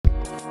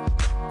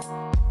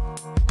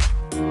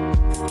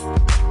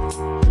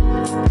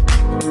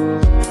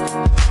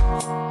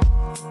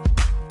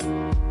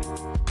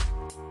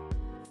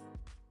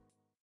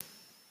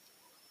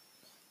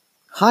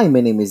Hi,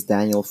 my name is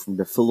Daniel from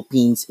the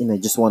Philippines, and I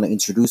just want to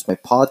introduce my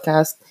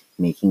podcast,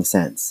 Making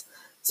Sense.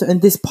 So, in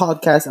this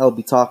podcast, I'll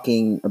be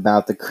talking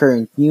about the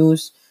current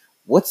news,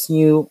 what's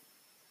new,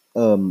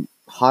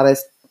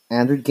 hottest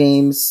Android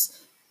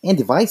games, and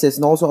devices,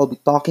 and also I'll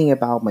be talking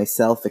about my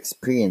self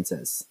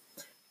experiences.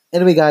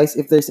 Anyway, guys,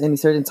 if there's any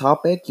certain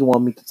topic you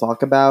want me to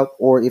talk about,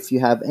 or if you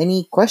have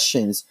any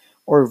questions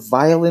or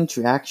violent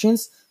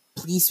reactions,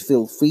 please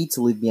feel free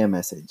to leave me a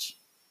message.